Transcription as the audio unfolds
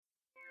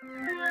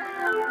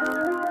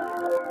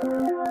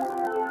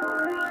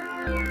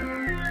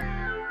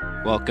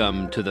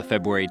Welcome to the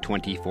February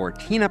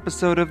 2014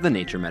 episode of the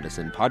Nature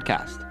Medicine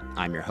podcast.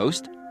 I'm your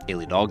host,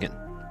 Ailey Dolgan.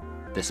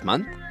 This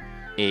month,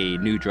 a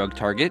new drug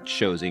target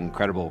shows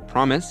incredible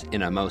promise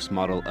in a mouse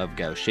model of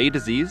Gaucher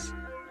disease.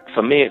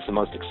 For me, it's the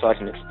most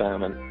exciting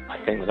experiment I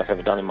think that I've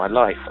ever done in my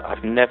life.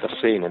 I've never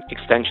seen an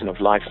extension of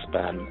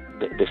lifespan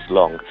this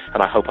long,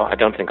 and I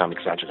don't think I'm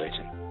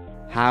exaggerating.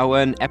 How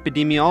an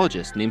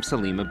epidemiologist named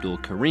Salim Abdul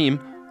Karim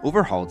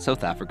overhauled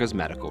South Africa's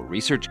Medical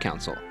Research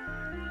Council.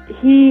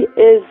 He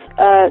is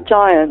a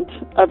giant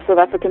of South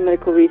African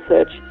medical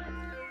research.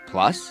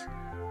 Plus,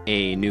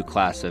 a new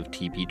class of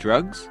TB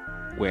drugs,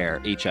 where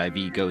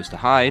HIV goes to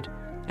hide,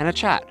 and a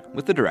chat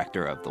with the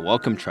director of the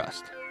Wellcome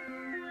Trust.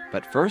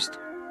 But first,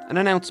 an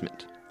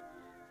announcement.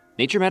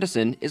 Nature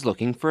Medicine is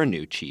looking for a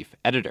new chief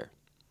editor.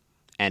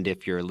 And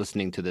if you're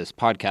listening to this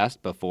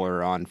podcast before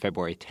or on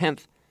February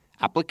 10th,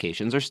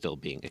 applications are still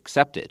being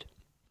accepted.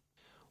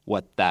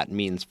 What that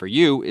means for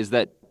you is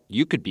that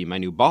you could be my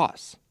new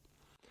boss.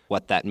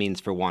 What that means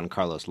for Juan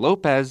Carlos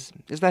López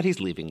is that he's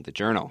leaving the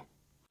journal.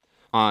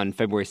 On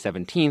February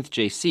 17th,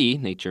 JC,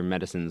 Nature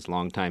Medicine's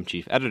longtime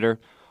chief editor,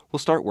 will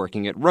start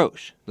working at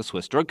Roche, the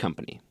Swiss drug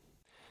company.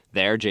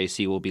 There,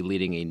 JC will be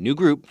leading a new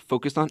group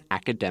focused on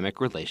academic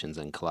relations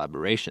and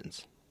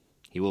collaborations.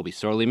 He will be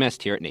sorely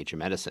missed here at Nature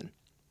Medicine.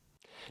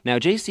 Now,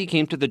 JC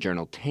came to the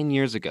journal 10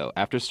 years ago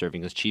after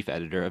serving as chief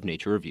editor of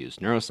Nature Review's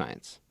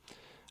Neuroscience.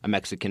 A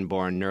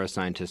Mexican-born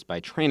neuroscientist by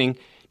training,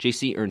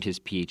 JC earned his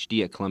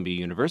PhD at Columbia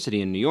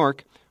University in New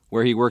York,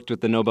 where he worked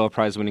with the Nobel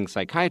Prize-winning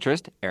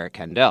psychiatrist Eric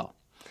Kandel.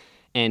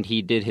 And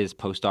he did his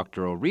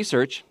postdoctoral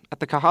research at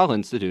the Cajal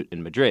Institute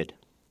in Madrid.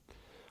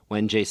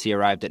 When JC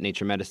arrived at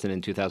Nature Medicine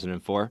in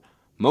 2004,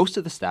 most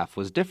of the staff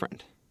was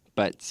different,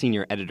 but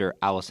senior editor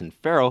Allison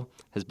Farrell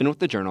has been with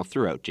the journal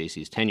throughout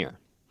JC's tenure.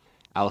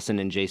 Allison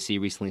and JC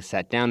recently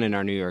sat down in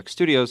our New York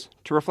studios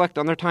to reflect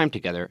on their time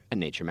together at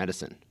Nature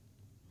Medicine.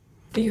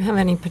 Do you have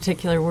any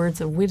particular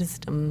words of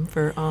wisdom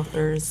for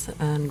authors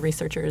and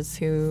researchers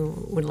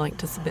who would like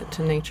to submit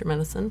to Nature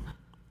Medicine?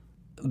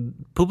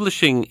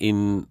 Publishing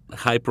in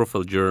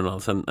high-profile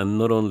journals, and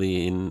not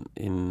only in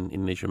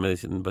Nature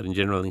Medicine, but in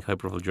general in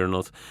high-profile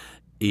journals,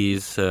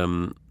 is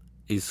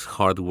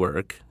hard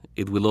work.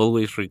 It will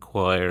always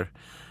require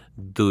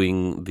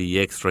doing the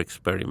extra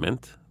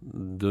experiment,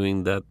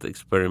 doing that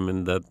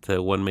experiment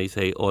that one may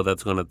say, oh,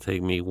 that's going to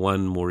take me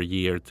one more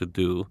year to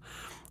do,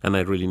 and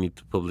I really need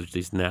to publish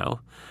this now.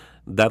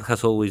 That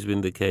has always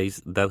been the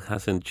case. That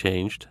hasn't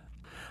changed.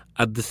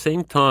 At the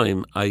same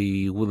time,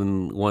 I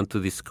wouldn't want to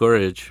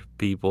discourage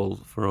people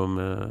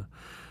from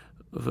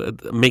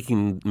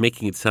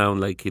making it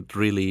sound like it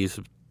really is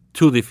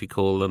too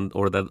difficult,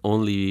 or that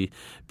only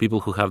people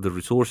who have the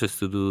resources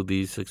to do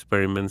these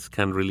experiments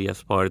can really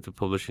aspire to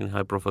publish in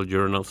high-profile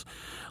journals.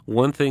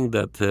 One thing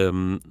that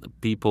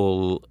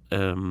people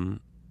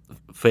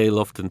fail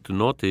often to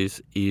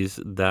notice is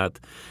that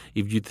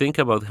if you think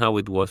about how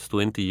it was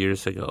 20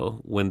 years ago,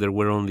 when there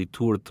were only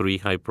 2 or 3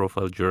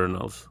 high-profile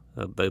journals,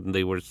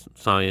 they were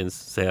Science,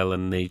 Cell,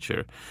 and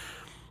Nature.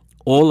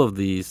 All of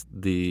these,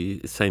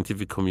 the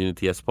scientific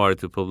community aspired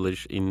to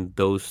publish in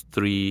those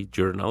 3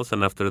 journals,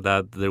 and after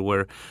that there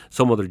were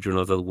some other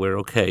journals that were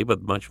okay,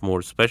 but much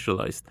more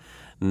specialized.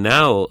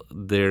 Now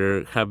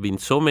there have been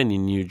so many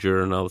new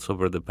journals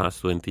over the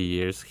past 20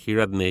 years here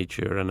at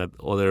Nature and at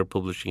other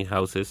publishing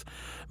houses,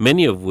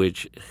 many of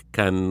which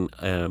can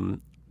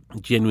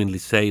genuinely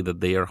say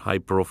that they are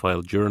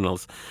high-profile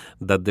journals,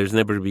 that there's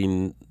never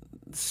been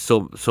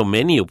so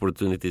many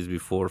opportunities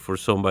before for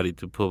somebody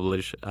to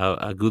publish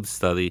a good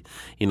study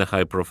in a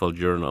high-profile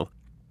journal.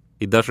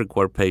 It does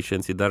require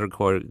patience. It does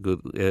require good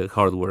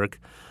hard work,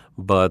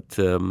 but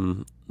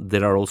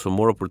there are also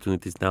more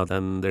opportunities now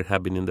than there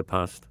have been in the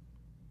past.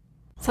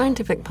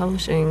 Scientific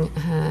publishing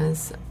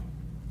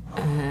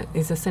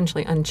is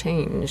essentially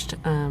unchanged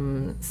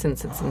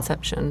since its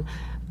inception,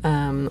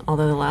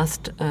 although the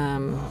last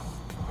 10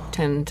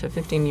 to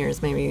 15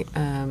 years maybe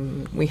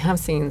we have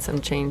seen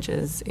some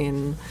changes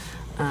in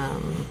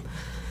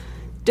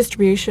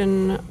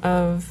distribution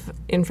of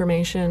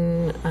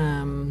information,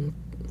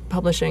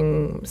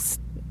 publishing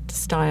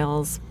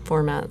styles,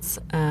 formats.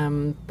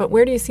 But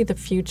where do you see the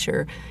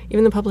future?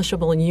 Even the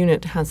publishable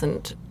unit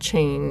hasn't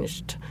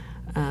changed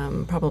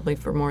probably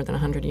for more than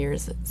 100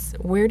 years.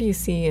 Where do you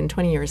see in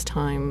 20 years'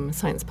 time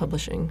science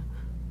publishing?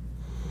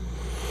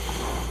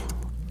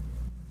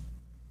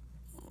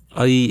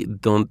 I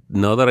don't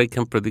know that I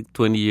can predict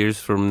 20 years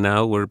from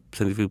now where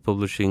scientific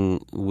publishing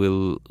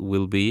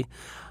will be.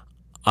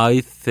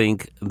 I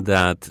think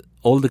that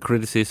all the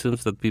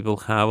criticisms that people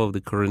have of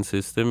the current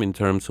system in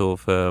terms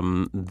of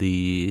how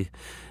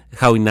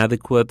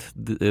inadequate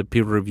the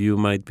peer review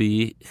might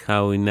be,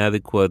 how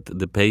inadequate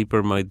the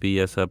paper might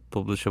be as a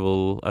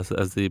publishable as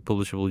the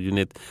publishable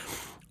unit,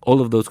 all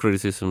of those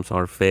criticisms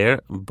are fair,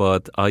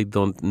 but I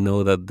don't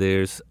know that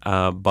there's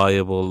a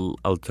viable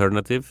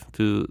alternative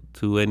to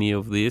any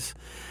of this.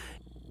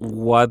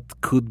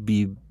 What could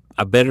be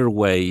a better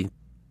way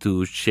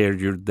to share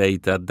your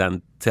data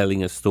than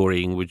telling a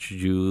story in which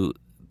you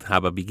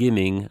have a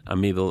beginning, a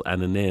middle,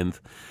 and an end?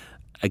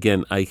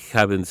 again, I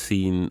haven't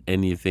seen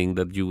anything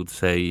that you would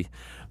say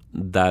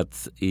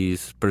that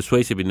is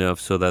persuasive enough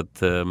so that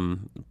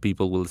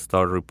people will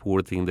start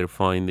reporting their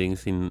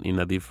findings in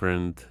a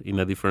different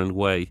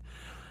way.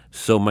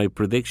 So my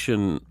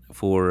prediction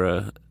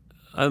for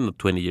I don't know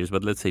 20 years,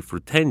 but let's say for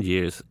 10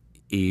 years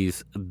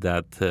is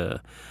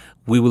that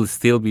we will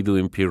still be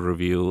doing peer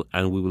review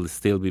and we will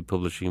still be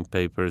publishing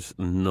papers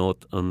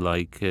not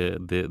unlike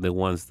the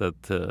ones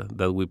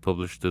that we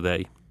publish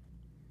today.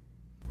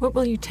 What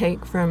will you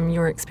take from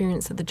your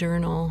experience at the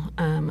journal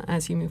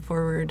as you move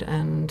forward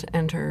and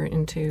enter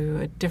into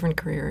a different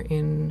career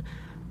in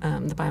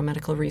the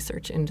biomedical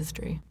research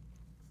industry?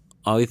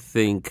 I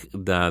think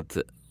that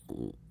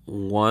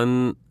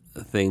one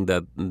thing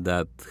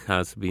that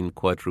has been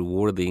quite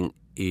rewarding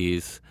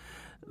is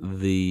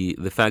the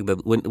fact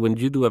that when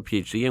you do a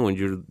PhD and when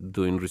you're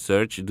doing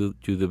research, you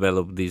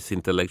develop this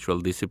intellectual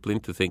discipline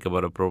to think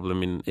about a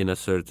problem in a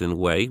certain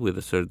way with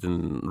a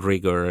certain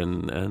rigor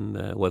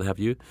and what have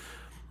you.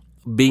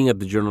 Being at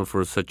the journal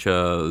for such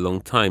a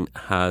long time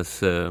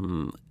has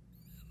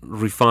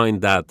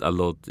refined that a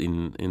lot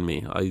in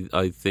me.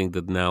 I think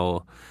that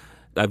now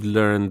I've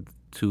learned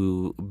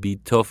to be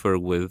tougher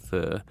with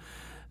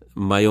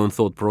my own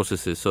thought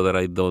processes so that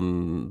I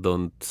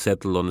don't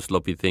settle on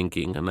sloppy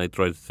thinking, and I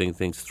try to think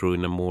things through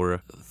in a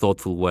more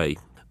thoughtful way.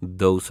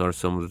 Those are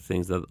some of the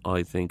things that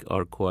I think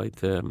are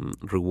quite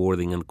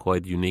rewarding and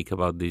quite unique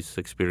about this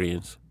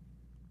experience.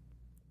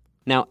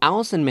 Now,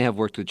 Alison may have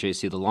worked with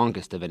JC the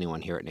longest of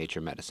anyone here at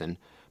Nature Medicine,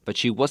 but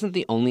she wasn't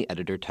the only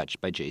editor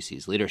touched by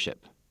JC's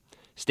leadership.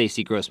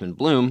 Stacy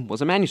Grossman-Bloom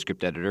was a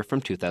manuscript editor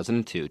from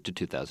 2002 to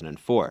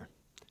 2004.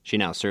 She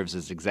now serves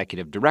as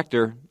executive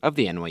director of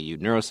the NYU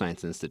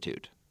Neuroscience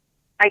Institute.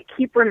 I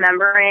keep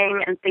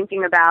remembering and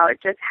thinking about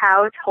just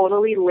how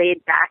totally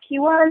laid back he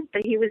was,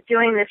 that he was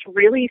doing this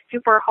really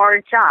super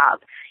hard job.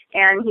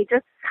 And he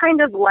just kind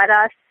of let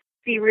us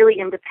be really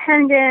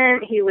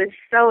independent. He was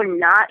so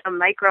not a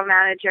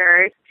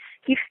micromanager.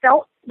 He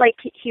felt like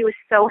he was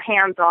so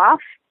hands-off,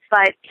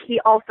 but he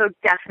also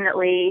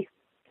definitely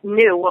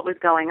knew what was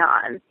going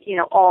on,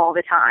 all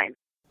the time.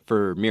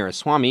 For Meera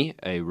Swamy,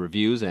 a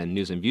reviews and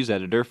news and views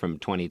editor from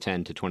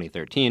 2010 to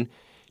 2013,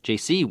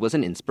 JC was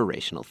an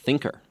inspirational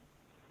thinker.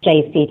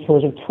 JC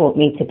sort of taught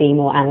me to be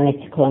more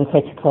analytical and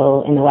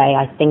critical in the way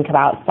I think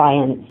about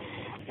science.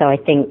 So I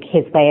think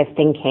his way of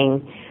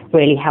thinking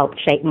really helped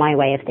shape my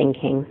way of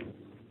thinking.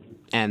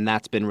 And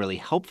that's been really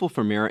helpful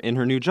for Meera in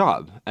her new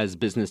job as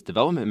business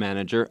development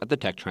manager at the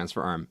tech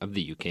transfer arm of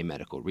the UK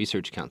Medical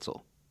Research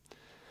Council.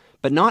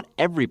 But not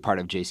every part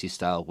of JC's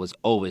style was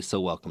always so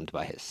welcomed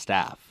by his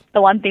staff.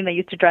 The one thing that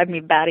used to drive me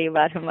batty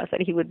about him was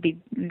that he would be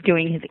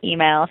doing his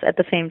emails at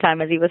the same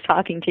time as he was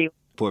talking to you.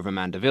 Purva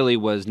Mandavili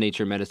was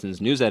Nature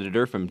Medicine's news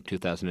editor from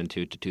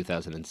 2002 to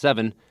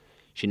 2007.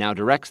 She now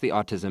directs the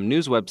autism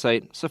news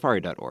website,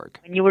 safari.org.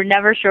 And you were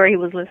never sure he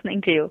was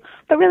listening to you,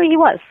 but really he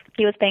was.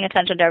 He was paying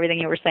attention to everything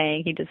you were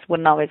saying. He just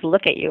wouldn't always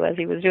look at you as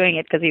he was doing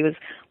it because he was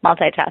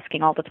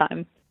multitasking all the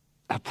time.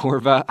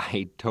 Purva,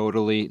 I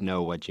totally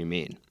know what you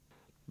mean.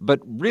 But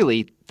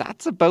really,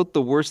 that's about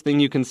the worst thing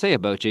you can say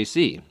about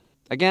JC.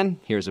 Again,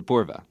 here's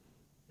Apurva.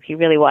 He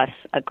really was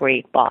a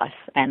great boss,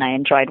 and I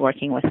enjoyed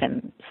working with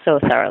him so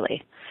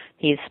thoroughly.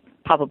 He's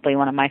probably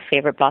one of my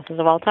favorite bosses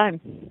of all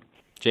time.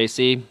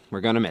 JC,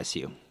 we're going to miss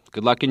you.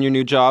 Good luck in your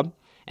new job,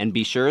 and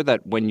be sure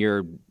that when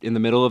you're in the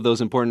middle of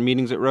those important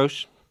meetings at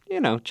Roche,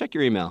 check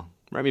your email.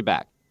 Write me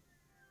back.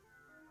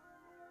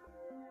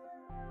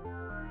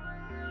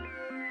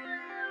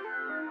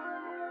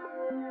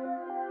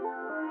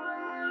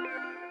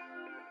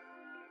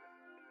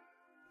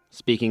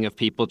 Speaking of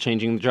people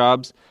changing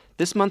jobs,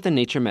 this month in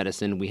Nature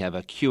Medicine, we have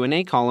a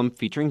Q&A column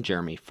featuring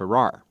Jeremy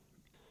Farrar.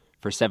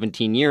 For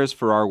 17 years,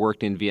 Farrar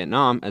worked in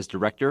Vietnam as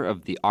director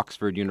of the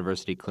Oxford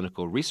University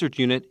Clinical Research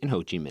Unit in Ho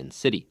Chi Minh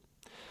City.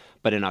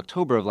 But in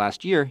October of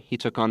last year, he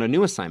took on a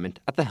new assignment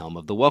at the helm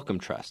of the Wellcome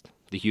Trust,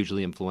 the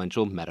hugely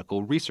influential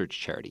medical research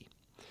charity.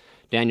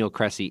 Daniel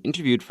Cressy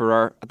interviewed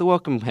Farrar at the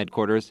Wellcome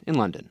headquarters in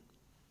London.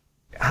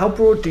 How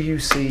broad do you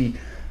see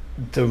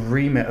the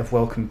remit of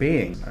Wellcome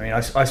being? I mean,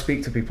 I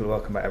speak to people at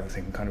Wellcome about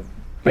everything, kind of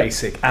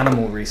basic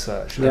animal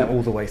research,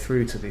 all the way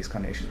through to these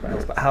kind of issues about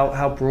health. But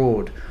how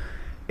broad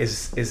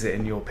is it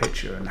in your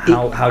picture, and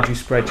how do you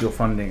spread your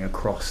funding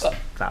across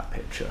that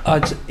picture?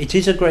 It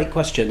is a great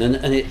question,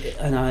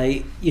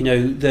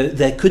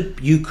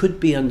 you could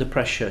be under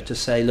pressure to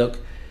say, look,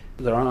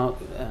 there are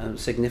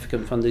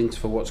significant fundings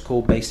for what's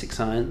called basic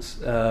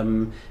science,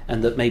 and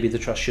that maybe the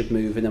trust should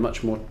move in a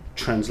much more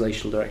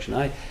translational direction.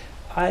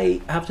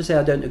 I have to say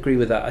I don't agree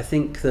with that. I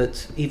think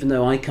that even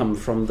though I come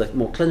from the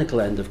more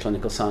clinical end of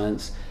clinical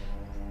science,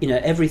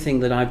 everything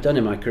that I've done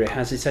in my career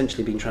has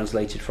essentially been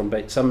translated from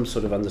some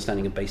sort of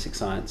understanding of basic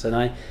science. And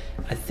I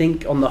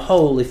think on the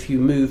whole, if you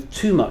move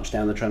too much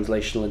down the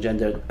translational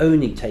agenda and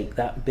only take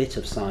that bit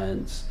of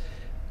science,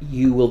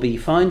 you will be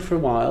fine for a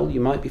while,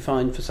 you might be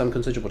fine for some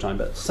considerable time,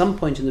 but at some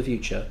point in the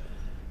future,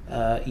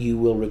 you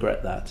will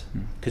regret that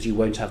because you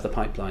won't have the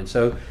pipeline.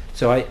 So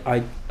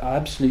I'm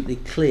absolutely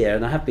clear,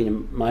 and I have been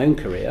in my own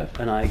career,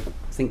 and I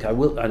think I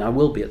will, and I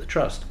will be at the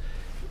Trust,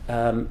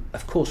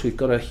 of course we've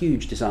got a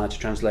huge desire to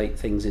translate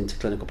things into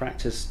clinical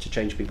practice, to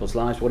change people's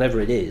lives,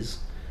 whatever it is,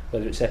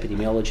 whether it's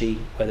epidemiology,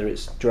 whether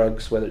it's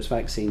drugs, whether it's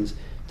vaccines,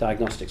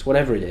 diagnostics,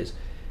 whatever it is.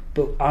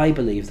 But I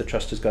believe the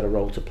Trust has got a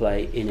role to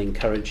play in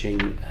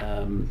encouraging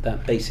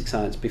that basic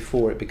science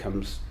before it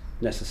becomes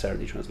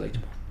necessarily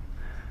translatable.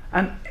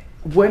 And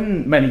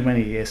when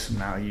many years from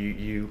now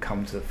you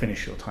come to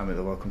finish your time at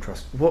the Wellcome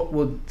Trust, what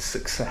would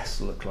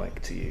success look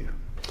like to you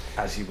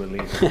as you were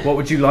leaving? What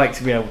would you like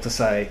to be able to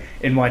say,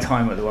 in my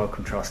time at the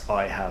Wellcome Trust,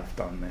 I have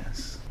done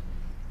this?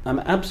 I'm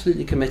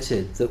absolutely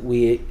committed that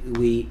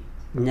we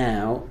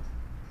now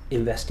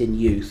invest in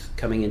youth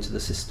coming into the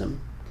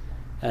system.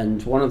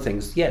 And one of the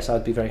things, yes,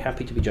 I'd be very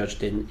happy to be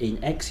judged in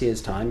X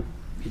years' time.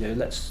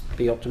 Let's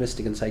be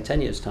optimistic and say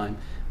 10 years' time,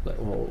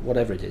 or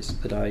whatever it is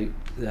that I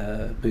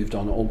moved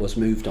on or was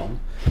moved on.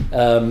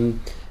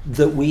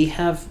 That we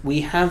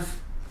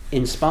have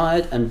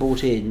inspired and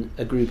brought in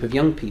a group of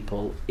young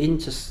people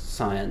into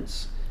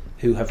science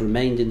who have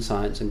remained in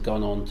science and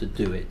gone on to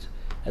do it.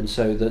 And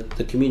so that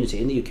the community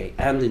in the UK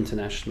and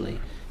internationally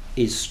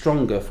is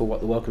stronger for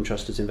what the Wellcome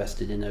Trust has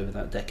invested in over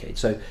that decade.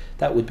 So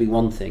that would be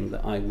one thing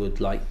that I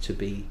would like to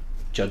be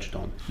judged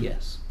on,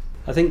 yes.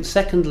 I think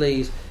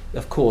secondly,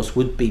 of course,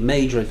 would be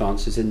major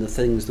advances in the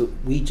things that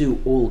we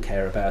do all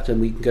care about,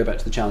 and we can go back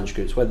to the challenge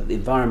groups, whether the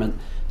environment,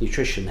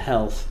 nutrition,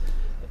 health,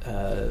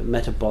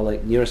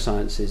 metabolic,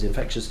 neurosciences,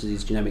 infectious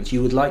disease, genomics.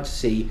 You would like to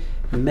see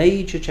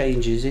major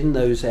changes in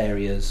those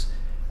areas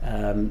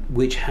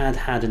which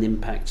had an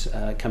impact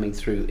coming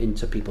through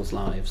into people's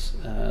lives,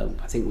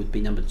 I think would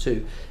be number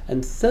two.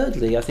 And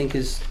thirdly, I think,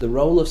 is the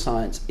role of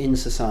science in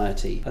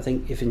society. I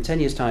think if in 10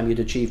 years' time you'd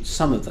achieved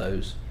some of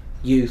those,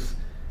 youth,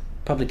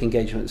 public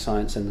engagement with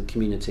science and the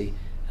community,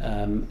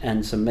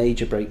 and some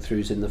major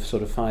breakthroughs in the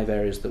sort of 5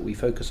 areas that we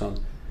focus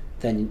on,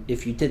 then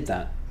if you did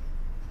that,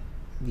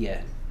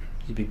 yeah,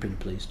 you'd be pretty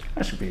pleased.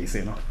 That should be easy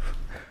enough.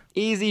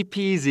 Easy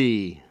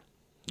peasy.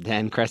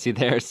 Dan Cressy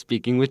there,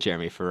 speaking with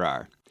Jeremy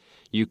Farrar.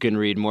 You can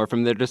read more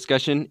from their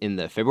discussion in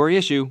the February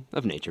issue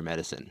of Nature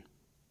Medicine.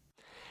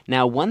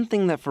 Now, one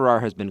thing that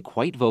Farrar has been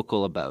quite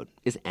vocal about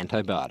is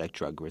antibiotic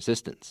drug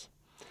resistance.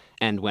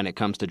 And when it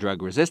comes to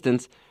drug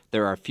resistance,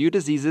 there are few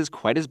diseases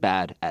quite as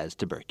bad as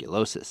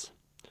tuberculosis.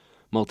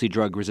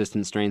 Multi-drug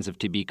resistant strains of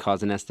TB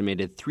cause an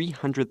estimated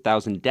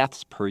 300,000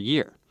 deaths per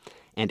year,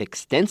 and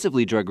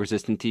extensively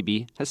drug-resistant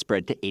TB has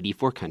spread to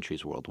 84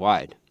 countries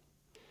worldwide.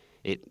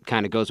 It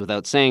kind of goes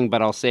without saying,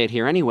 but I'll say it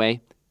here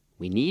anyway,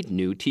 we need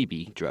new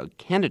TB drug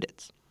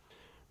candidates.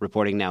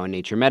 Reporting now in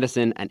Nature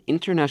Medicine, an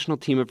international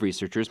team of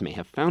researchers may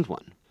have found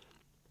one.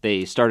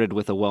 They started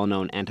with a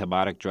well-known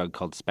antibiotic drug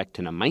called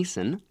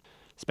spectinomycin.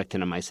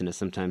 Spectinomycin is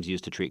sometimes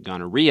used to treat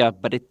gonorrhea,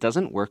 but it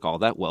doesn't work all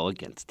that well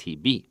against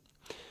TB.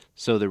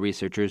 So the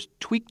researchers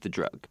tweaked the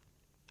drug.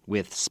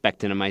 With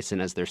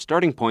spectinomycin as their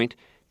starting point,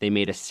 they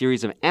made a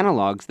series of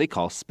analogs they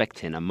call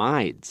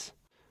spectinamides.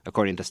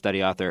 According to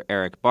study author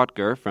Eric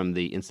Botger from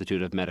the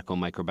Institute of Medical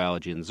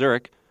Microbiology in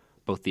Zurich,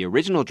 both the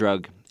original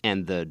drug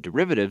and the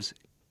derivatives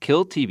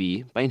kill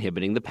TB by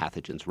inhibiting the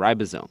pathogen's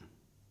ribosome.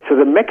 So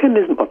the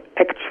mechanism of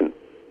action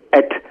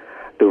at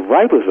the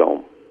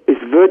ribosome is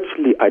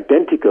virtually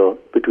identical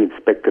between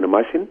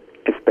spectinomycin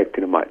and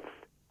spectinamides.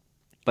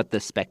 But the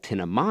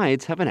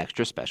spectinamides have an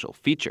extra special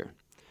feature.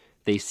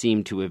 They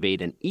seem to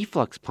evade an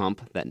efflux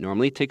pump that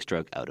normally takes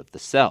drug out of the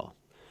cell.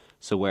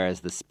 So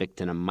whereas the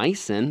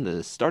spectinomycin,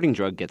 the starting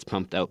drug, gets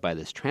pumped out by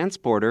this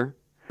transporter,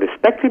 the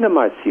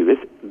spectinamide series,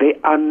 they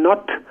are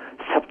not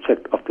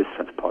subject of this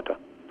transporter.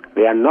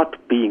 They are not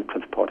being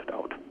transported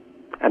out.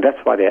 And that's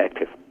why they're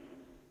active.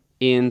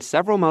 In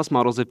several mouse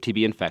models of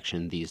TB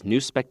infection, these new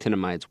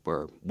spectinamides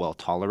were well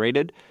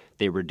tolerated,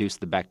 they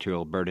reduced the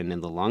bacterial burden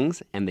in the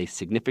lungs, and they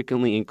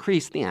significantly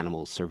increased the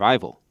animal's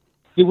survival.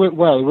 It worked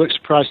well. It worked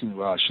surprisingly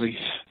well, actually.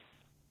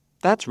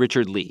 That's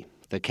Richard Lee,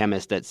 the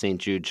chemist at St.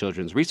 Jude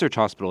Children's Research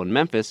Hospital in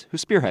Memphis, who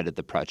spearheaded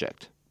the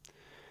project.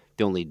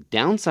 The only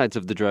downsides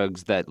of the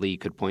drugs that Lee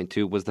could point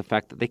to was the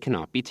fact that they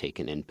cannot be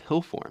taken in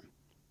pill form.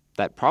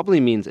 That probably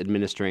means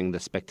administering the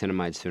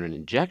spectinamides through an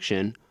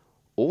injection,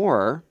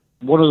 or...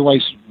 One of the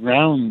ways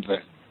around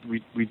that,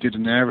 we did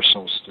an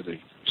aerosol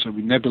study. So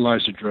we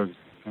nebulized the drug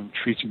and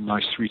treating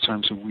mice 3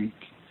 times a week.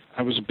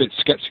 I was a bit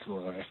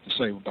skeptical, I have to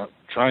say, about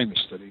trying the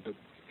study, but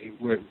it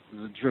worked.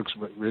 The drugs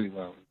worked really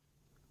well.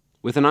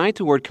 With an eye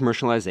toward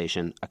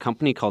commercialization, a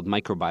company called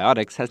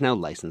Microbiotics has now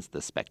licensed the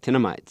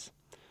spectinamides.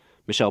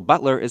 Michelle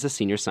Butler is a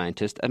senior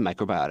scientist at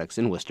Microbiotics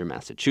in Worcester,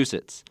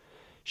 Massachusetts.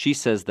 She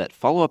says that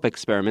follow-up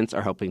experiments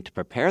are helping to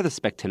prepare the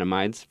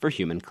spectinamides for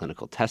human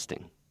clinical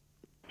testing.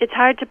 It's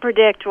hard to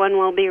predict when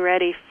we'll be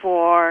ready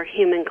for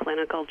human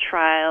clinical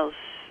trials,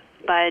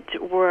 but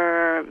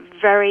we're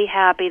very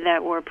happy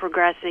that we're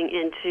progressing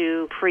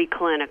into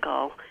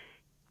preclinical.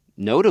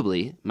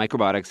 Notably,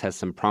 Microbiotics has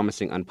some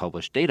promising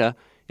unpublished data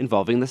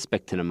involving the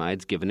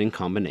spectinamides given in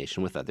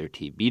combination with other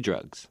TB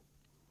drugs.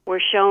 We're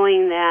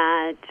showing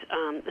that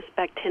the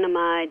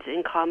spectinamides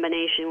in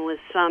combination with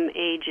some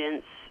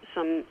agents,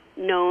 some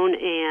known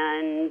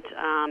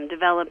and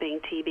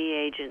developing TB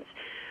agents,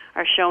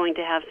 are showing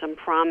to have some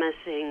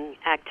promising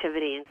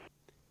activity.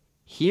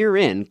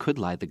 Herein could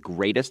lie the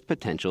greatest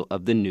potential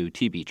of the new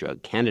TB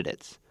drug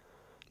candidates.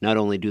 Not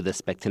only do the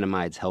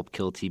spectinamides help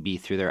kill TB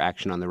through their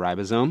action on the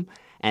ribosome,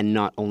 and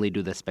not only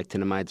do the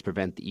spectinamides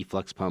prevent the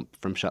efflux pump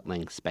from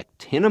shuttling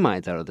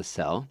spectinamides out of the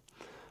cell.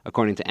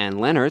 According to Ann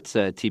Lennertz,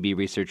 a TB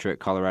researcher at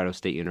Colorado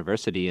State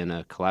University and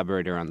a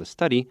collaborator on the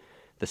study,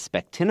 the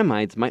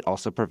spectinamides might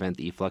also prevent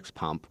the efflux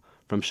pump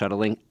from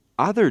shuttling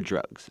other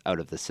drugs out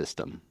of the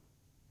system.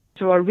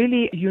 So a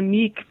really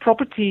unique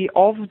property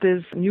of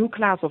this new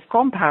class of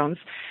compounds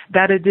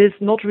that it is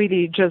not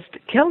really just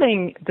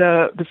killing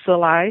the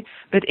bacilli,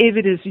 but if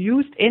it is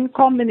used in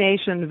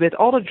combination with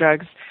other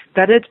drugs,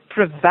 that it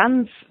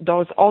prevents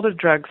those other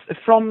drugs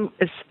from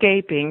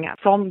escaping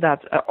from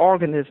that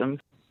organism.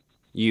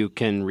 You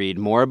can read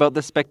more about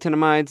the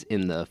spectinamides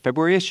in the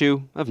February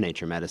issue of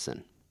Nature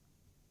Medicine.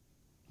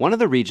 One of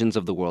the regions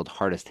of the world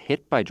hardest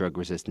hit by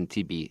drug-resistant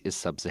TB is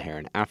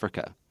sub-Saharan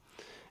Africa.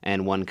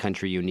 And one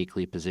country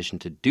uniquely positioned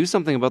to do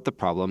something about the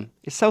problem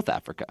is South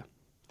Africa.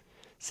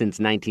 Since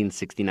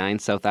 1969,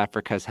 South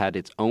Africa has had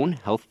its own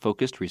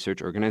health-focused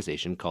research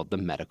organization called the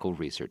Medical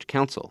Research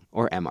Council,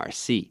 or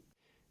MRC.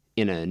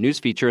 In a news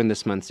feature in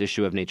this month's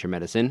issue of Nature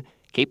Medicine,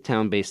 Cape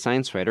Town-based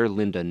science writer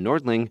Linda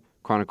Nordling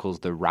chronicles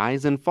the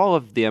rise and fall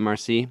of the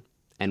MRC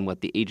and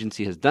what the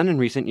agency has done in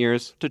recent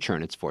years to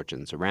turn its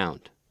fortunes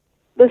around.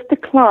 This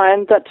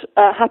decline that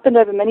happened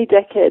over many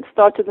decades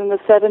started in the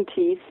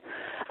 70s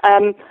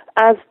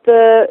as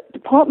the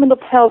Department of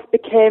Health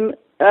became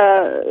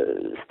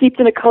steeped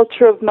in a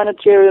culture of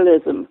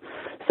managerialism.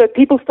 So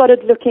people started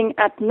looking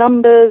at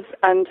numbers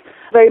and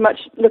very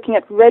much looking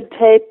at red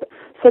tape.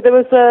 So there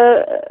was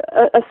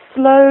a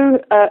slow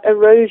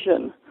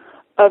erosion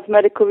of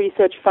medical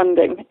research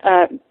funding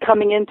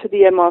coming into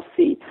the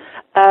MRC.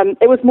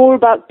 It was more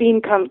about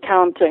bean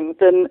counting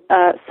than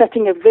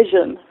setting a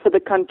vision for the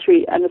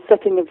country and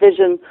setting a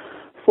vision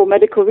for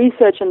medical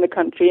research in the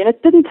country. And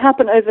it didn't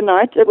happen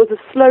overnight. It was a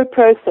slow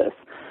process.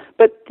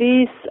 But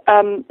these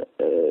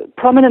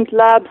prominent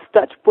labs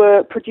that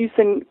were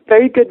producing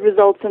very good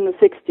results in the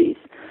 60s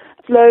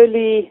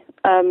slowly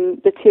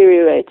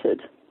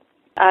deteriorated.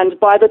 And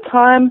by the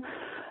time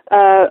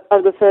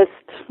of the first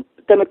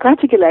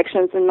democratic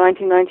elections in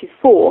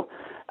 1994,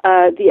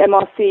 the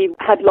MRC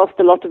had lost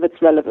a lot of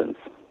its relevance.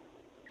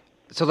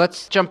 So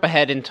let's jump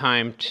ahead in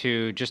time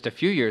to just a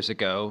few years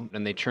ago,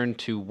 and they turned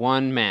to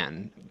one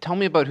man. Tell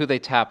me about who they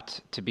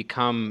tapped to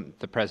become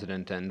the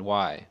president and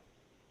why.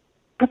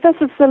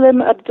 Professor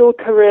Salim Abdul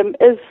Karim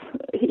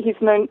he's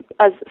known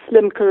as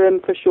Slim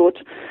Karim for short.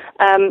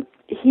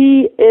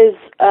 He is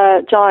a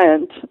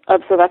giant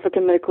of South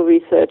African medical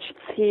research.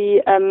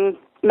 He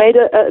made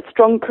a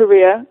strong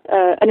career,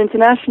 an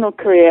international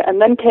career,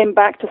 and then came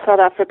back to South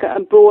Africa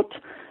and brought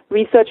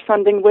research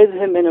funding with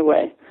him in a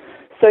way.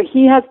 So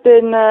he has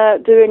been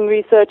doing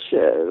research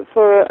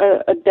for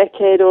a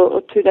decade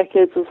or 2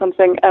 decades or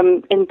something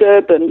in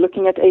Durban,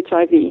 looking at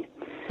HIV.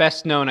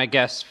 Best known, I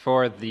guess,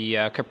 for the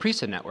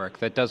Caprisa network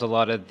that does a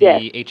lot of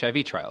the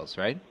HIV trials,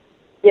 right?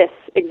 Yes,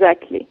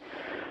 exactly.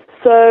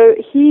 So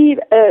he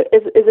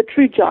is a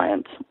true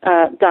giant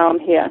down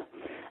here,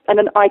 and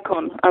an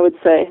icon, I would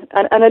say,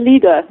 and a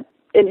leader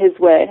in his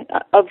way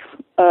of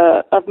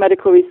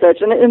medical research.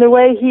 And in a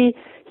way,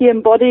 he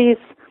embodies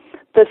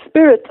the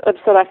spirit of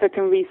South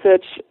African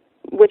research,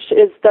 which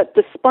is that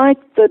despite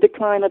the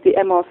decline of the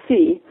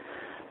MRC,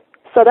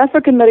 South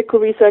African medical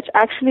research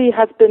actually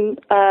has been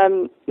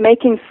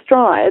making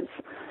strides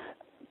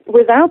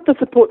without the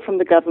support from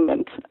the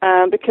government,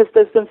 because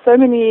there's been so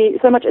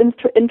much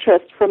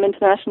interest from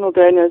international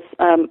donors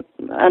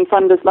and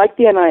funders like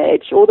the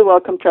NIH or the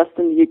Wellcome Trust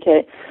in the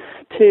UK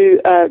to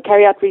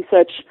carry out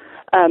research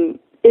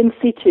in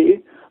situ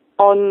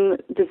on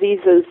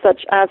diseases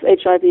such as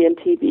HIV and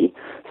TB.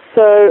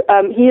 So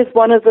he is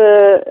one of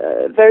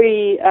the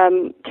very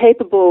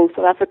capable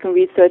South African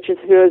researchers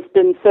who has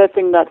been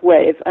surfing that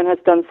wave and has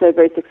done so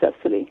very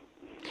successfully.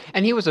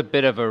 And he was a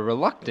bit of a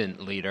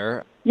reluctant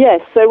leader.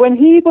 Yes, so when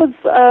he was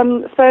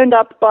phoned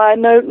up by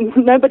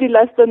nobody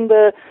less than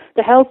the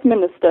health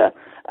minister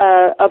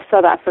of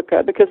South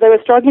Africa, because they were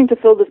struggling to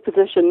fill this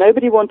position.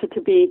 Nobody wanted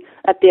to be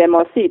at the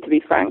MRC, to be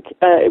frank.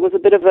 It was a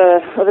bit of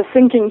a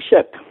sinking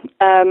ship.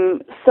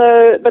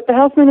 But the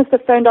health minister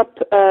phoned up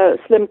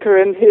Slim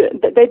Karim, who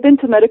they'd been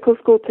to medical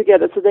school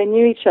together, so they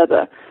knew each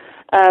other.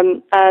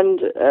 And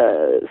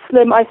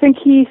Slim, I think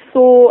he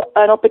saw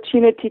an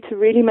opportunity to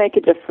really make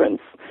a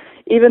difference,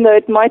 even though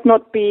it might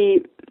not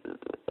be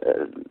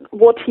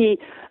what he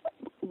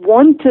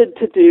wanted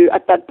to do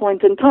at that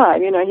point in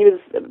time. You know, he was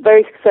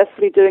very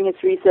successfully doing his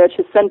research,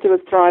 his center was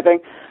thriving,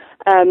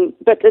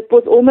 but it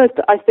was almost,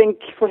 I think,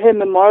 for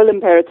him a moral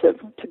imperative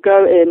to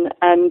go in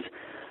and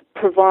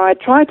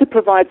try to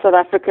provide South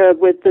Africa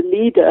with the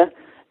leader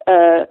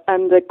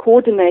and the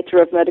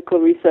coordinator of medical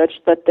research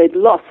that they'd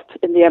lost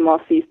in the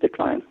MRC's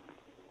decline.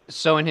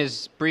 So in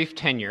his brief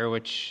tenure,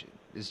 which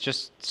is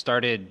just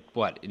started,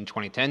 in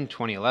 2010,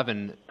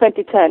 2011?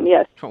 2010,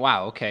 yes.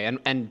 Wow, okay.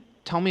 And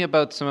tell me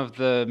about some of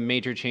the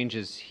major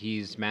changes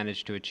he's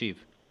managed to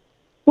achieve.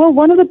 Well,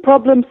 one of the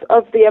problems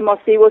of the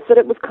MRC was that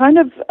it was kind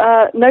of,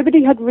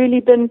 nobody had really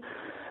been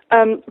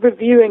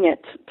reviewing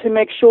it to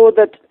make sure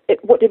that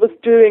what it was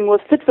doing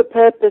was fit for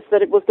purpose,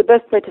 that it was the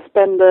best way to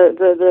spend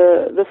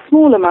the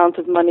small amount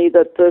of money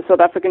that the South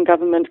African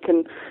government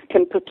can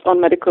put on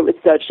medical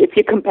research if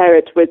you compare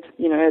it with,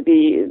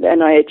 the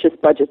NIH's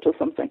budget or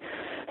something.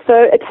 So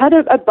it had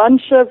a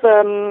bunch of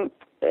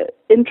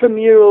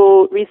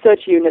intramural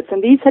research units,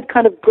 and these had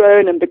kind of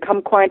grown and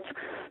become quite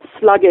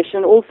sluggish,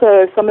 and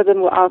also some of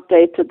them were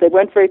outdated. They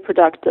weren't very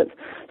productive.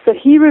 So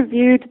he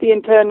reviewed the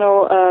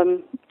internal,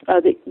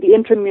 the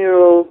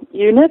intramural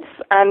units,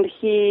 and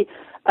he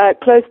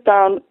closed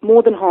down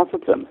more than half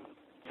of them.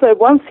 So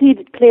once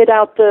he'd cleared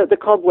out the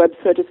cobwebs,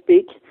 so to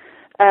speak,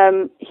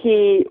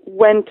 he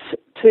went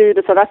to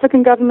the South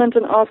African government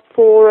and asked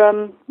for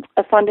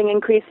a funding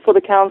increase for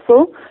the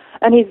council,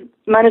 and he's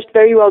managed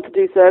very well to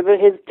do so. Over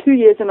his 2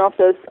 years in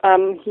office,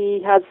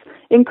 he has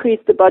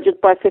increased the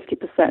budget by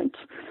 50%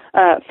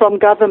 from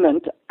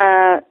government.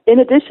 In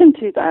addition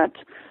to that,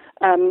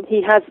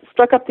 he has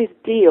struck up these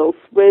deals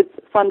with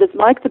funders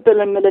like the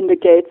Bill and Melinda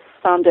Gates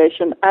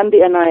Foundation and the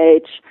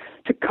NIH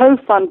to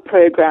co-fund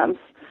programs.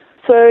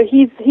 So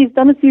he's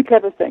done a few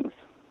clever things.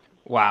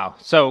 Wow.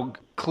 So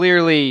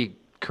clearly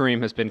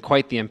Karim has been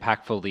quite the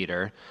impactful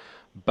leader,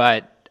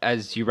 but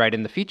as you write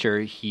in the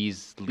feature,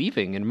 he's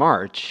leaving in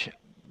March.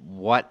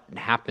 What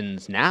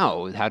happens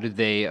now? How do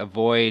they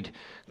avoid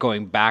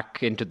going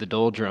back into the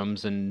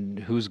doldrums, and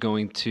who's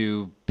going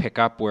to pick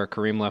up where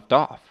Karim left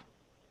off?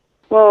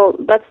 Well,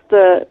 that's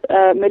the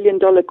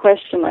million-dollar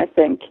question, I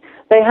think.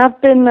 They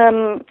have been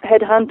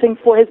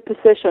headhunting for his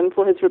position,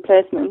 for his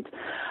replacement.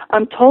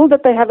 I'm told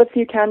that they have a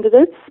few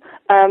candidates.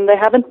 They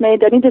haven't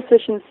made any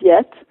decisions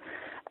yet.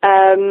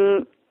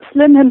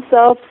 Slim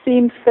himself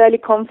seems fairly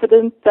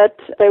confident that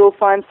they will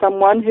find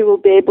someone who will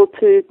be able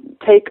to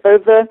take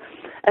over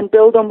and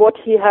build on what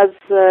he has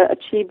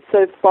achieved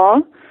so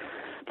far.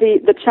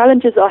 The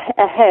challenges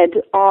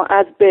ahead are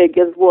as big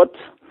as what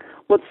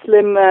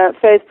Slim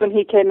faced when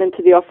he came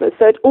into the office.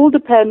 So it all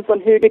depends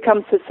on who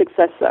becomes his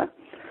successor.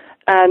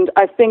 And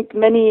I think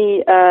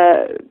many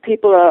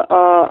people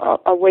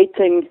are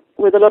waiting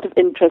with a lot of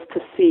interest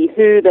to see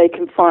who they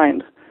can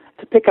find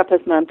to pick up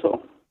his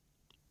mantle.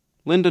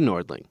 Linda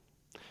Nordling.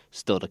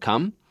 Still to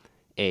come,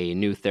 a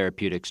new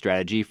therapeutic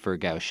strategy for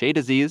Gaucher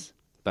disease,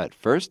 but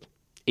first,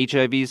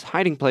 HIV's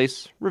hiding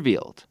place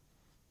revealed.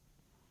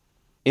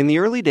 In the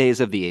early days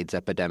of the AIDS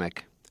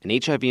epidemic, an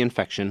HIV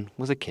infection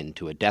was akin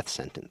to a death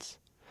sentence.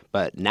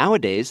 But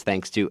nowadays,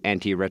 thanks to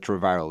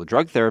antiretroviral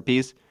drug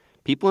therapies,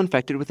 people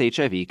infected with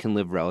HIV can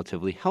live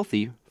relatively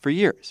healthy for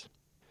years.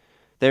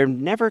 They're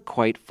never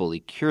quite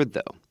fully cured,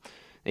 though.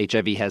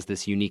 HIV has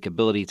this unique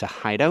ability to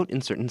hide out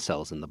in certain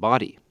cells in the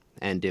body,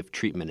 and if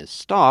treatment is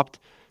stopped,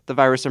 the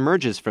virus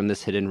emerges from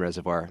this hidden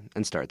reservoir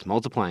and starts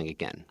multiplying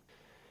again.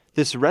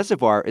 This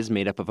reservoir is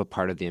made up of a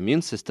part of the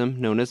immune system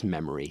known as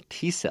memory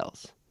T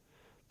cells.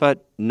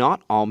 But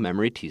not all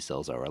memory T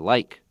cells are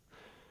alike.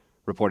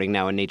 Reporting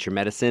now in Nature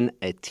Medicine,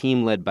 a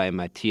team led by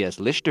Matthias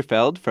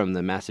Lichterfeld from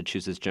the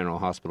Massachusetts General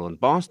Hospital in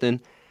Boston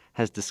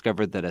has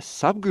discovered that a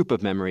subgroup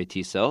of memory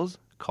T cells,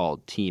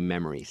 called T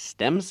memory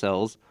stem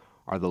cells,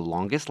 are the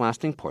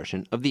longest-lasting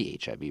portion of the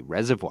HIV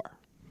reservoir.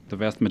 The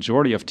vast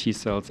majority of T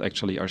cells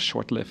actually are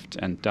short-lived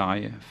and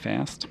die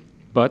fast.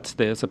 But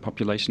there's a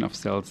population of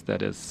cells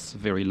that is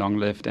very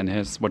long-lived and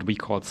has what we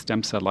call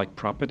stem cell-like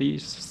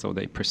properties. So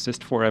they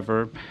persist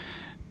forever,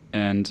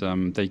 and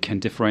they can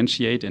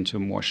differentiate into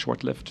more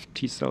short-lived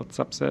T cell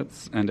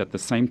subsets. And at the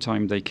same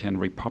time, they can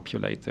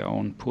repopulate their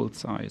own pool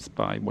size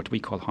by what we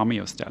call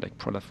homeostatic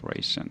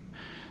proliferation.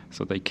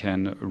 So they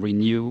can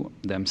renew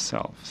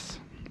themselves.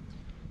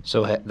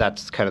 So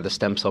that's kind of the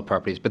stem cell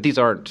properties. But these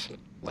aren't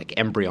like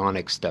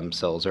embryonic stem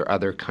cells or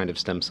other kind of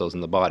stem cells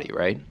in the body,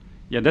 right?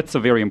 Yeah, that's a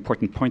very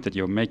important point that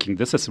you're making.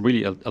 This is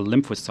really a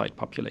lymphocyte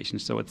population.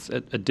 So it's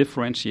a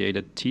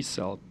differentiated T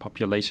cell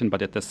population,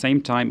 but at the same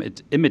time,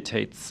 it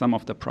imitates some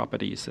of the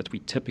properties that we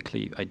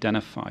typically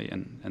identify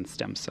in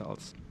stem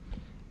cells.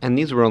 And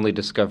these were only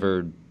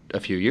discovered a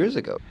few years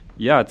ago.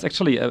 Yeah, it's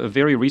actually a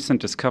very recent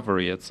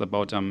discovery. It's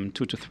about 2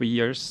 to 3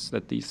 years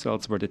that these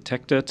cells were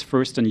detected,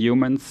 first in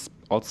humans,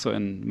 also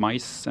in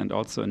mice, and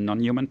also in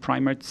non-human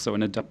primates. So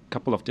in a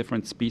couple of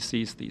different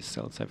species, these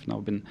cells have now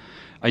been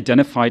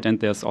identified, and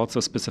there's also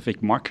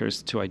specific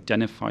markers to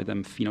identify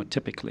them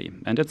phenotypically.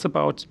 And it's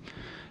about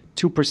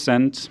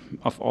 2%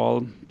 of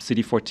all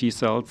CD4 T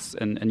cells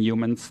in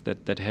humans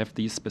that have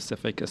these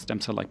specific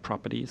stem cell-like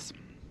properties.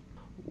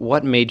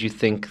 What made you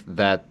think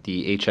that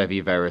the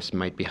HIV virus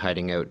might be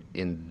hiding out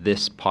in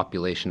this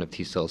population of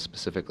T cells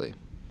specifically?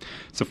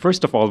 So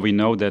first of all, we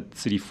know that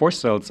CD4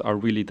 cells are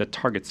really the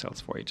target cells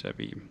for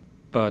HIV.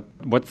 But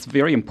what's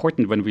very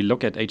important when we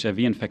look at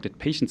HIV-infected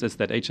patients is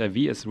that HIV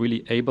is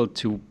really able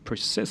to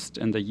persist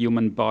in the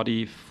human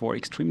body for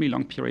extremely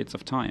long periods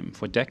of time,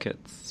 for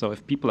decades. So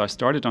if people are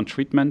started on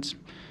treatment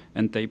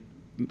and they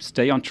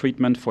stay on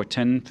treatment for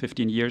 10,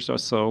 15 years or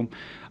so,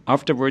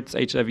 afterwards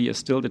HIV is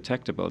still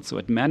detectable, so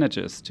it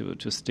manages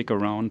to stick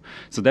around.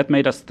 So that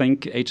made us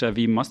think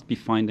HIV must be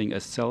finding a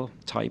cell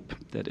type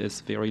that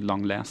is very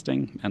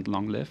long-lasting and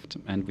long-lived,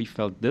 and we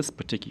felt this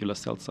particular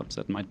cell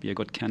subset might be a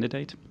good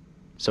candidate.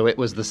 So it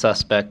was the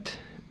suspect,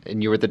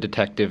 and you were the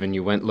detective, and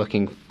you went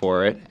looking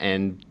for it,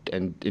 and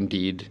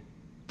indeed,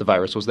 the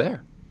virus was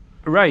there.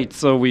 Right.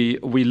 So we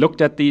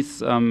looked at these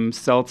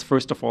cells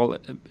first of all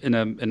in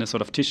a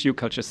sort of tissue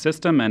culture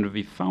system, and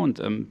we found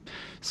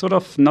sort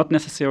of not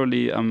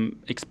necessarily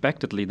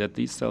expectedly that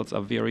these cells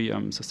are very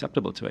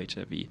susceptible to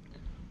HIV.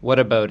 What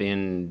about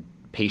in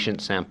patient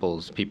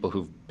samples, people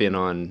who've been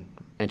on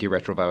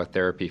antiretroviral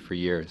therapy for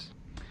years?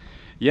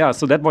 Yeah,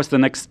 so that was the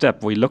next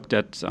step. We looked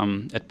at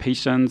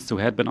patients who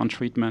had been on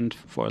treatment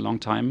for a long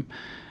time,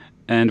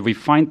 and we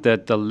find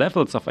that the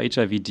levels of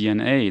HIV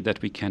DNA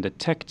that we can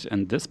detect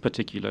in this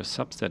particular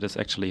subset is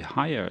actually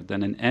higher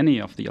than in any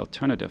of the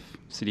alternative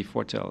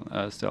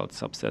CD4 cell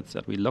subsets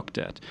that we looked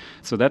at.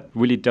 So that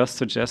really does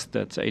suggest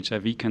that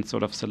HIV can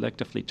sort of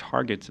selectively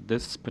target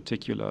this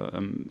particular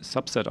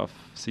subset of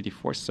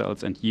CD4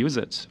 cells and use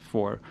it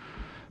for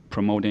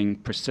promoting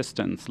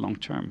persistence long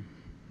term.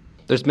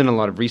 There's been a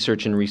lot of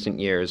research in recent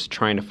years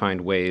trying to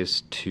find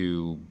ways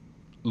to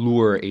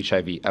lure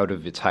HIV out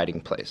of its hiding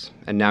place.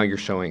 And now you're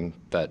showing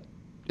that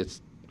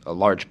it's a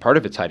large part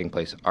of its hiding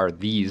place are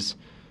these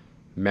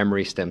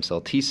memory stem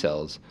cell T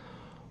cells.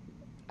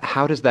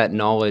 How does that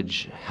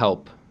knowledge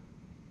help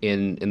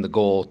in the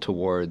goal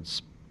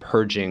towards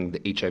purging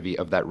the HIV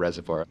of that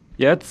reservoir?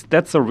 Yeah,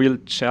 that's a real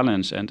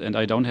challenge, and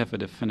I don't have a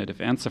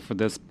definitive answer for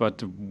this,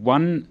 but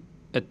one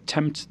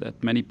attempt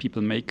that many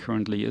people make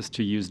currently is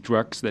to use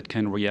drugs that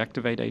can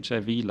reactivate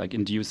HIV, like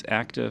induce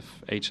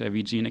active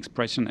HIV gene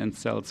expression in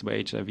cells where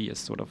HIV is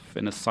sort of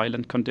in a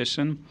silent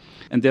condition.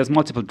 And there's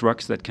multiple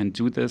drugs that can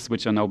do this,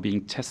 which are now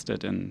being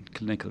tested in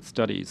clinical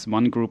studies.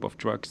 One group of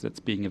drugs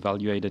that's being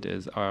evaluated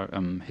are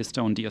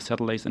histone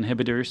deacetylase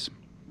inhibitors.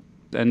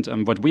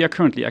 And what we are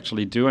currently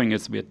actually doing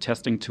is we are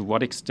testing to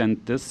what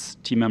extent this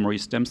T-memory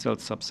stem cell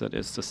subset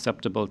is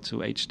susceptible to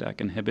HDAC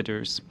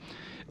inhibitors.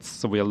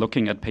 So we are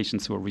looking at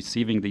patients who are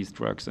receiving these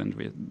drugs, and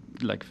we're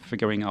like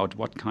figuring out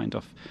what kind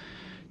of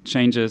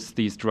changes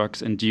these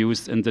drugs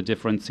induce in the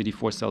different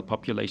CD4 cell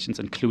populations,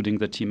 including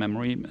the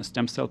T-memory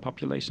stem cell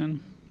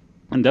population.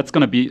 And that's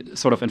going to be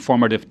sort of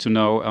informative to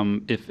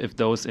know if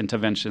those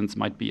interventions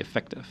might be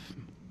effective.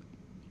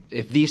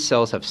 If these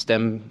cells have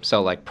stem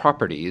cell-like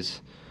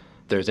properties,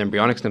 there's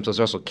embryonic stem cells,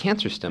 also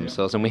cancer stem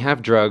cells, and we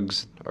have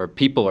drugs, or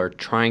people are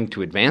trying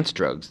to advance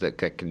drugs that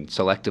can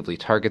selectively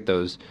target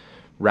those.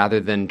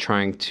 Rather than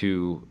trying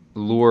to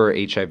lure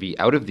HIV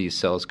out of these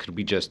cells, could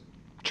we just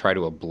try to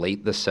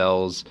ablate the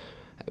cells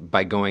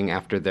by going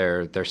after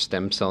their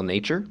stem cell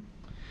nature?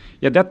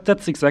 Yeah,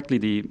 that's exactly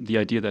the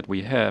idea that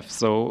we have.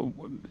 So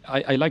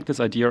I like this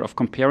idea of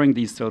comparing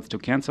these cells to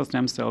cancer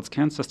stem cells.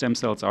 Cancer stem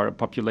cells are a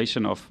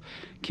population of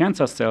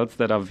cancer cells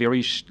that are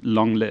very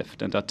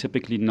long-lived and are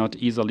typically not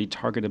easily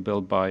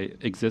targetable by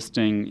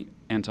existing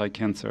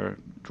anti-cancer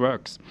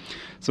drugs.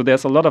 So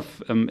there's a lot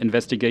of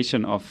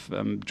investigation of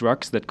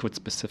drugs that could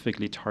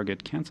specifically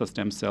target cancer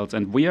stem cells,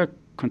 and we are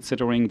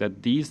considering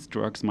that these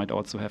drugs might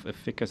also have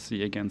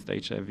efficacy against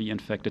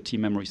HIV-infected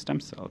T-memory stem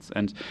cells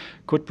and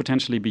could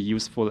potentially be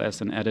useful as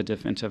an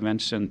additive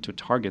intervention to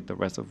target the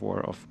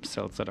reservoir of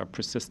cells that are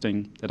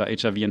persisting, that are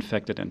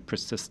HIV-infected and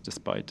persist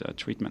despite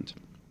treatment.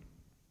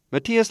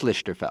 Matthias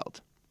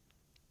Lichterfeld.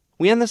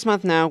 We end this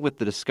month now with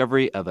the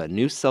discovery of a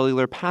new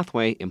cellular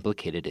pathway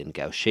implicated in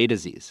Gaucher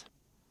disease.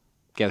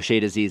 Gaucher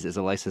disease is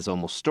a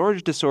lysosomal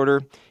storage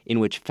disorder in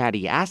which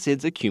fatty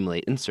acids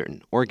accumulate in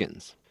certain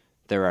organs.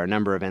 There are a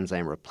number of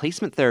enzyme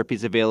replacement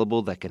therapies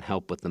available that can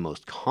help with the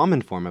most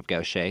common form of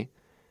Gaucher,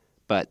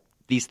 but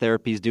these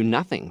therapies do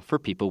nothing for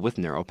people with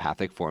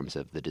neuropathic forms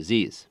of the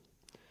disease.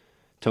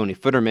 Tony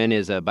Futterman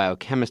is a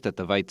biochemist at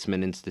the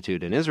Weizmann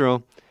Institute in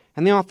Israel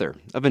and the author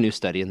of a new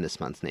study in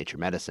this month's Nature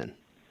Medicine.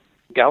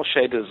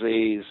 Gaucher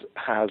disease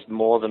has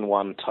more than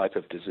one type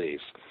of disease.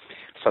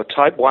 So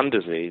type 1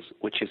 disease,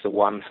 which is the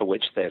one for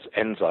which there's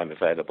enzyme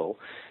available,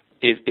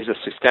 is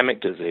a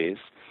systemic disease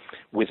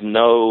with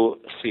no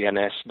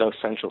CNS, no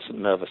central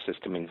nervous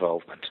system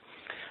involvement.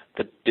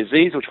 The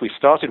disease which we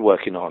started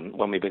working on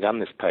when we began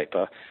this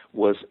paper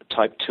was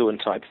type 2 and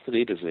type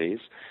 3 disease,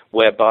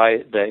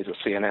 whereby there is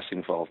a CNS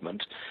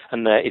involvement,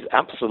 and there is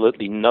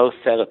absolutely no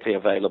therapy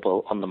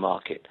available on the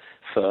market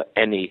for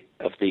any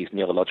of these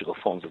neurological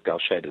forms of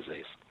Gaucher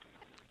disease.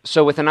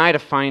 So with an eye to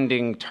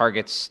finding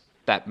targets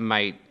that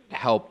might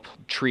help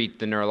treat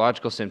the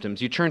neurological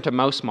symptoms, you turn to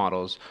mouse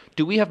models.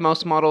 Do we have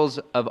mouse models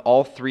of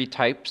all three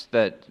types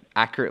that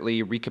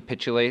accurately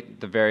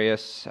recapitulate the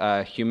various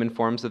human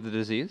forms of the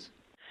disease?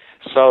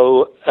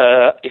 So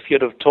if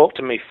you'd have talked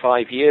to me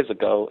 5 years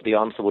ago, the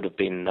answer would have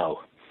been no.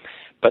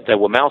 But there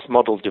were mouse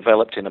models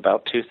developed in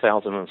about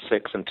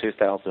 2006 and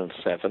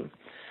 2007,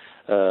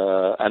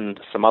 and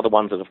some other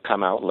ones that have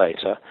come out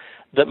later,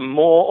 that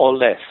more or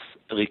less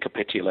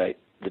recapitulate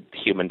the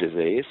human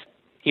disease.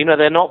 You know,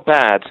 they're not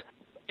bad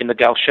in the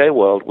Gaucher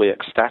world, we're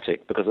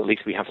ecstatic because at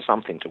least we have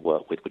something to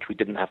work with, which we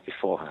didn't have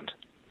beforehand.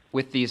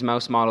 With these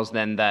mouse models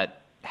then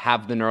that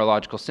have the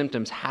neurological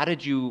symptoms, how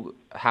did you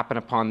happen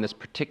upon this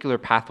particular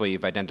pathway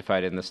you've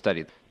identified in the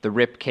study, the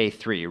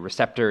RIPK3,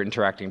 receptor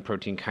interacting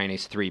protein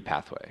kinase 3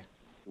 pathway?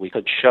 We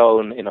had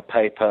shown in a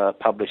paper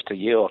published a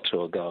year or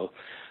two ago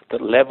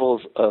that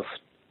levels of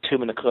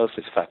tumor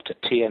necrosis factor,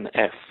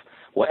 TNF,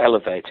 were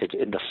elevated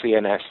in the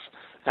CNS,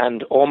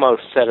 and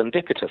almost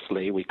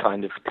serendipitously we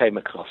kind of came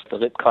across the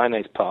RIP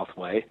kinase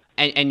pathway.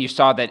 And you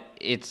saw that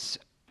it's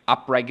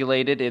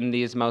upregulated in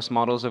these mouse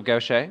models of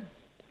Gaucher?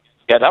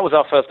 Yeah, that was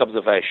our first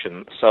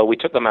observation. So we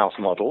took the mouse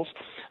models,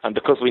 and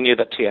because we knew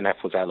that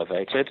TNF was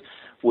elevated,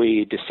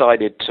 we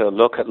decided to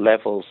look at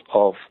levels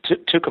of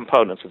two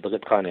components of the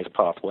RIP kinase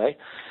pathway.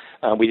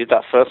 We did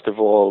that first of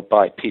all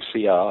by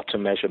PCR to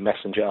measure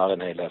messenger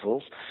RNA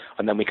levels,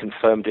 and then we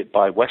confirmed it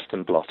by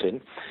Western blotting.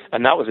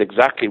 And that was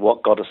exactly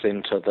what got us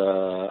into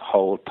the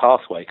whole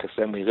pathway, because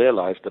then we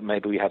realized that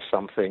maybe we have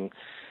something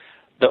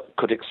that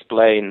could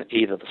explain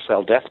either the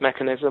cell death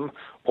mechanism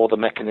or the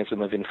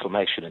mechanism of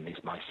inflammation in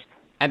these mice.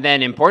 And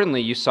then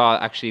importantly, you saw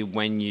actually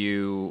when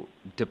you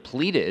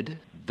depleted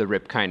the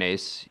RIP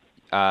kinase,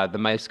 the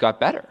mice got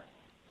better.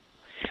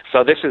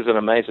 So this is an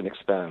amazing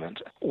experiment.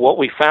 What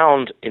we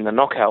found in the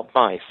knockout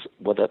mice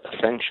were that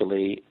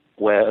essentially,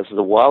 whereas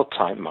the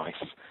wild-type mice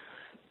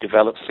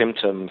develop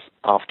symptoms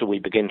after we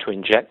begin to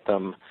inject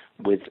them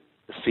with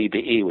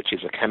CBE, which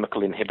is a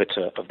chemical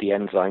inhibitor of the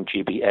enzyme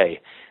GBA,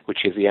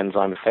 which is the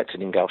enzyme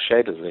affected in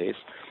Gaucher disease,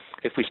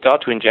 if we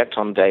start to inject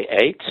on day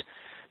 8,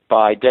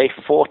 by day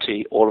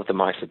 40, all of the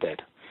mice are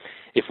dead.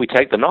 If we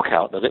take the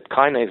knockout, the RIP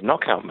kinase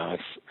knockout mice,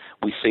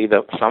 we see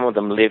that some of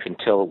them live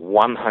until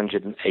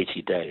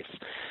 180 days.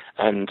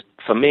 And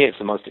for me, it's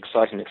the most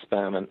exciting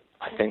experiment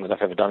I think that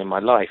I've ever done in my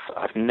life.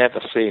 I've never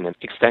seen an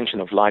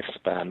extension of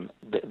lifespan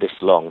this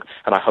long,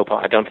 and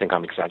I don't think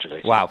I'm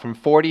exaggerating. Wow, from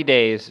 40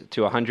 days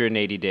to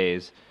 180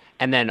 days.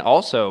 And then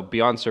also,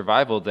 beyond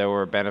survival, there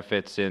were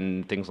benefits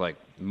in things like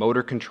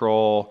motor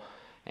control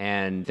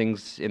and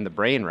things in the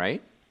brain,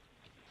 right?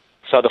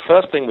 So the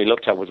first thing we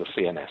looked at was the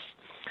CNS.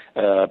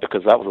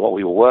 Because that was what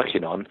we were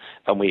working on,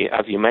 and we,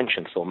 as you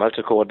mentioned, saw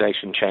motor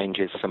coordination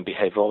changes, some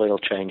behavioral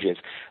changes,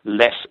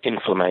 less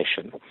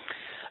inflammation.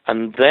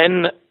 And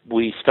then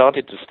we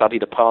started to study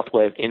the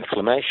pathway of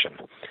inflammation.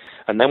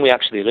 And then we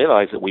actually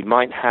realized that we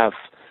might have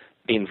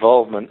the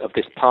involvement of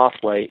this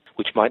pathway,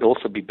 which might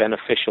also be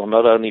beneficial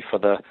not only for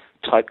the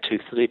type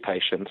 2-3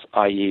 patients,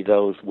 i.e.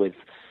 those with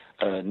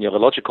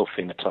neurological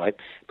phenotype,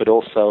 but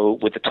also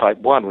with the type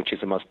 1, which is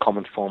the most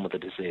common form of the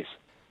disease.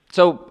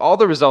 So all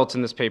the results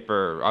in this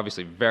paper are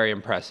obviously very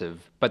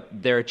impressive, but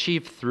they're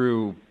achieved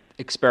through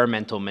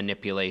experimental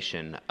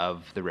manipulation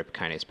of the RIP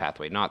kinase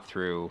pathway, not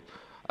through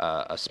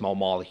a small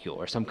molecule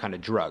or some kind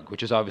of drug,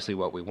 which is obviously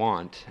what we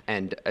want.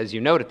 And as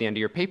you note at the end of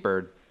your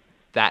paper,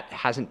 that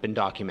hasn't been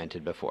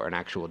documented before, an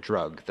actual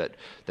drug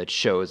that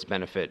shows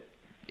benefit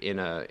in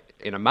a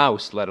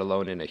mouse, let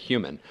alone in a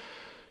human.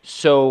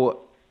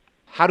 So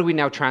how do we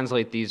now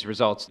translate these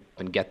results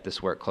and get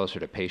this work closer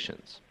to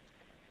patients?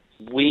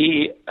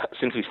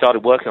 Since we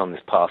started working on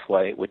this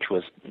pathway, which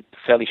was a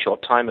fairly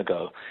short time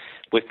ago,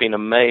 we've been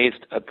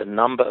amazed at the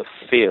number of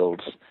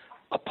fields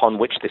upon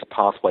which this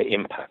pathway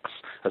impacts.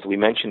 As we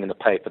mentioned in the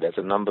paper, there's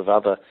a number of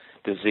other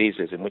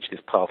diseases in which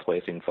this pathway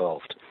is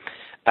involved.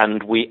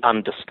 And we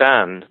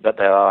understand that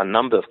there are a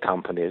number of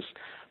companies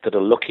that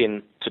are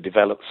looking to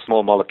develop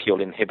small molecule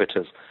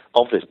inhibitors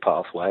of this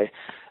pathway,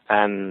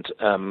 and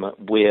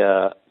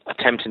we're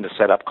attempting to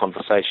set up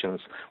conversations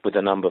with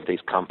a number of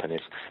these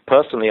companies.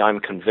 Personally, I'm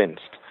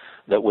convinced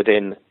that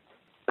within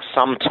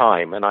some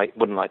time, and I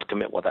wouldn't like to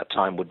commit what that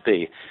time would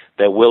be,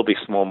 there will be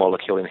small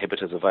molecule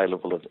inhibitors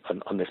available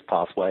on this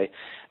pathway,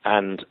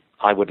 and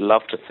I would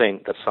love to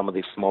think that some of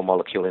these small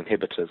molecule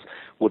inhibitors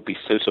would be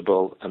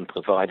suitable and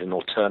provide an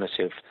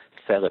alternative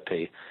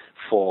therapy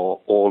for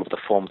all of the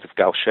forms of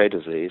Gaucher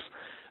disease,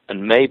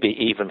 and maybe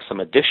even some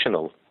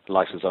additional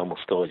lysosomal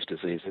storage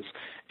diseases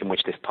in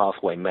which this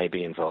pathway may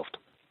be involved.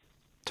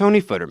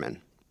 Tony Futterman.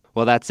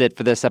 Well, that's it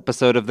for this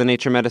episode of the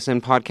Nature Medicine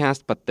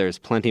podcast, but there's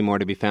plenty more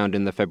to be found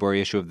in the February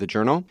issue of the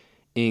journal,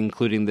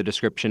 including the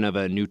description of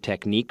a new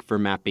technique for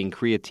mapping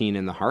creatine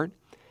in the heart,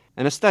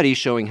 and a study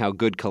showing how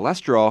good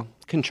cholesterol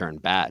can churn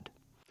bad.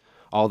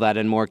 All that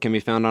and more can be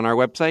found on our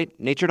website,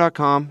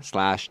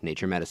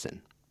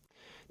 nature.com/naturemedicine.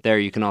 There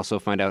you can also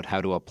find out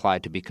how to apply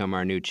to become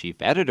our new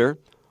chief editor,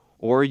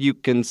 or you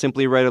can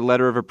simply write a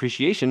letter of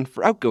appreciation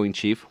for outgoing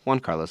chief Juan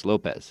Carlos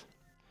López.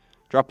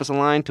 Drop us a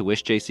line to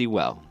wish JC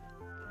well.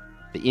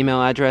 The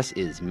email address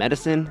is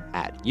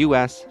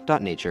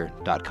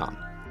medicine@us.nature.com.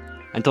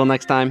 Until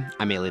next time,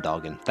 I'm Ailey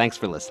Dolgan. Thanks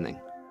for listening.